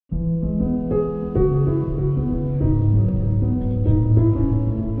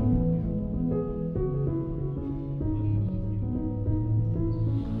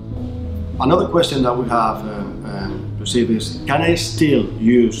Another question that we have received is, can I still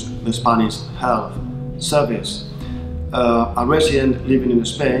use the Spanish health service? A resident living in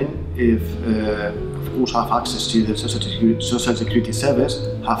Spain, if of course have access to the social security service,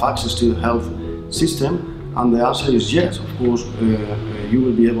 have access to the health system, and the answer is yes, of course. You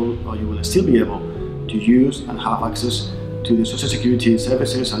will be able, or you will still be able to use and have access to the social security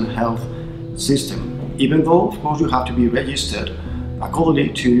services and health system, even though of course you have to be registered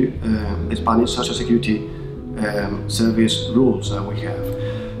according to the Spanish social security service rules that we have.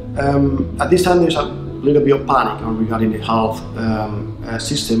 At this time there's a little bit of panic regarding the health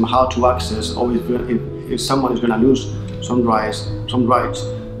system, how to access, or if someone is going to lose some rights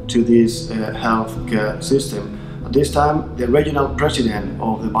to this health care system. At this time, the regional president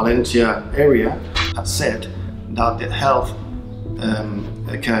of the Valencia area has said that the health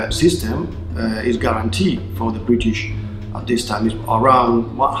care system is guaranteed for the British. At this time, it's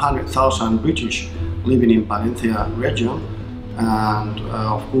around 100,000 British living in Valencia region, and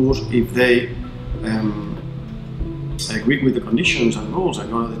of course, if they agree with the conditions and rules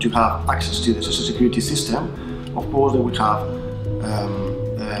in order to have access to the social security system, of course they would have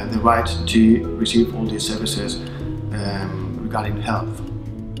the right to receive all these services regarding health.